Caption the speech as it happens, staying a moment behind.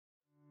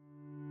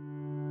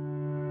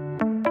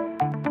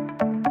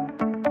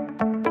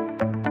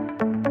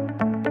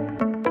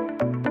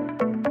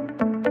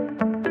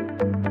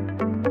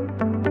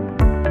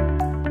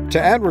To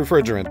add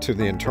refrigerant to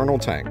the internal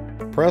tank,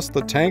 press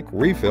the Tank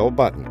Refill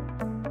button.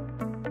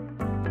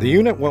 The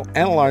unit will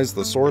analyze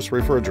the source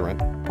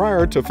refrigerant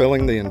prior to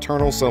filling the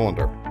internal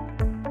cylinder.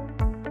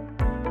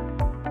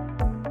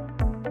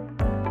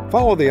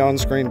 Follow the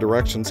on-screen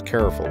directions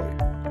carefully.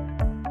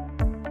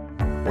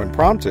 When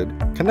prompted,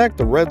 connect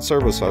the red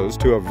service hose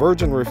to a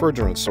virgin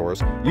refrigerant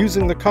source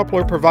using the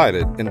coupler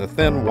provided in the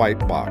thin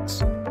white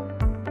box.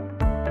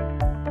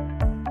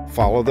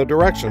 Follow the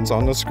directions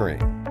on the screen.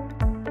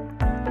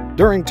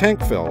 During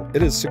tank fill,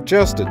 it is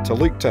suggested to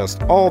leak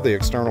test all the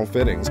external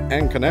fittings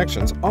and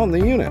connections on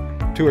the unit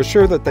to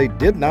assure that they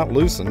did not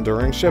loosen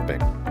during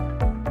shipping.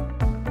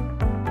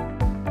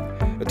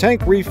 A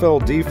tank refill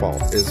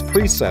default is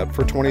preset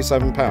for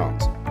 27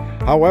 pounds.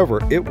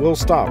 However, it will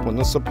stop when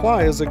the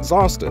supply is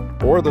exhausted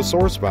or the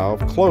source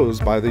valve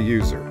closed by the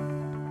user.